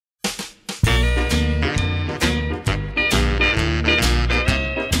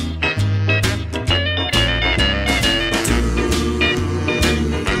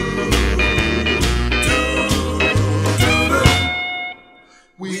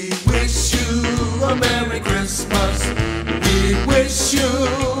wish you a Merry Christmas. We wish you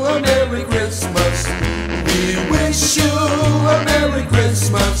a Merry Christmas. We wish you a Merry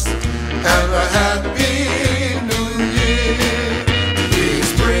Christmas and a Happy New Year.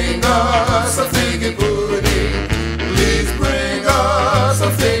 Please bring us a fig pudding. Please bring us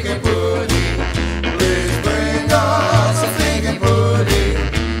a fig pudding. Please bring us a fig pudding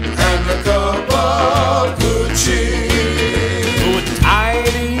and a cup of good cheer. Good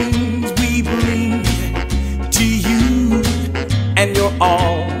tidings we bring to you and your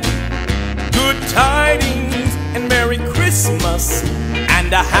all. Good tidings and Merry Christmas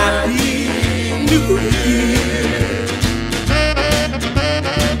and a Happy New Year.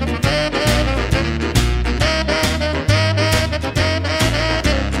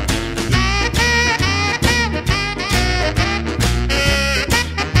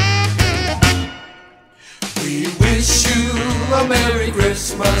 We wish you a Merry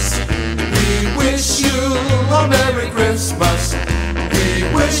Christmas. We wish you a Merry Christmas. We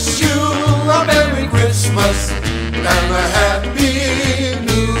wish you a Merry Christmas and a Happy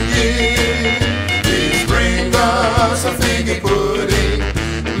New Year. Please bring us a fig pudding.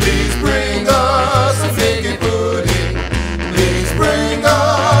 Please bring us a fig pudding. Please bring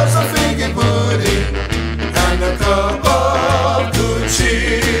us a fig pudding and a cup of good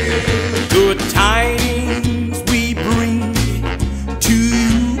cheer. Good tidings we bring to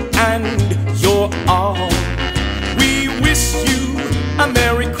you and your all. We wish you a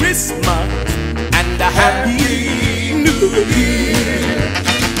Merry Christmas and a Happy New Year.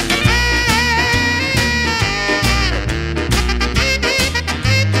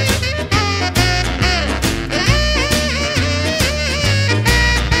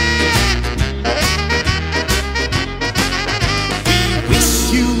 We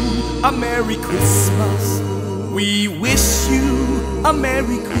wish you a Merry Christmas. We wish you a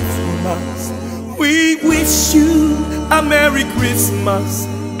Merry Christmas. We wish you a Merry Christmas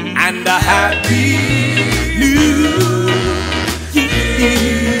and a Happy New Year.